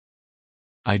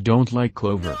I don't like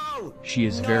Clover. She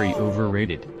is very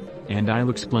overrated. And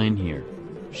I'll explain here.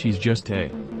 She's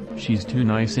she's too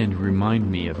nice and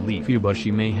remind me of Leafy, but she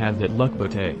may have that luck,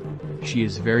 but she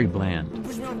is very bland.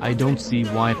 I don't see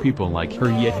why people like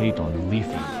her yet hate on Leafy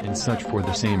and such for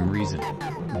the same reason.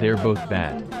 They're both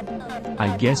bad.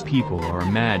 I guess people are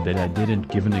mad that I didn't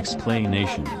give an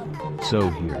explanation. So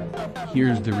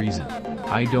here's the reason.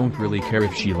 I don't really care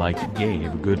if she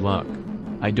gave good luck.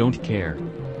 I don't care.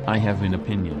 I have an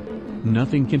opinion.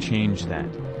 Nothing can change that.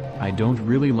 I don't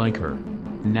really like her.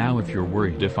 Now if you're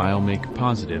worried if I'll make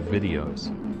positive videos,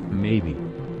 maybe.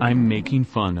 I'm making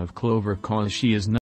fun of Clover cause she is not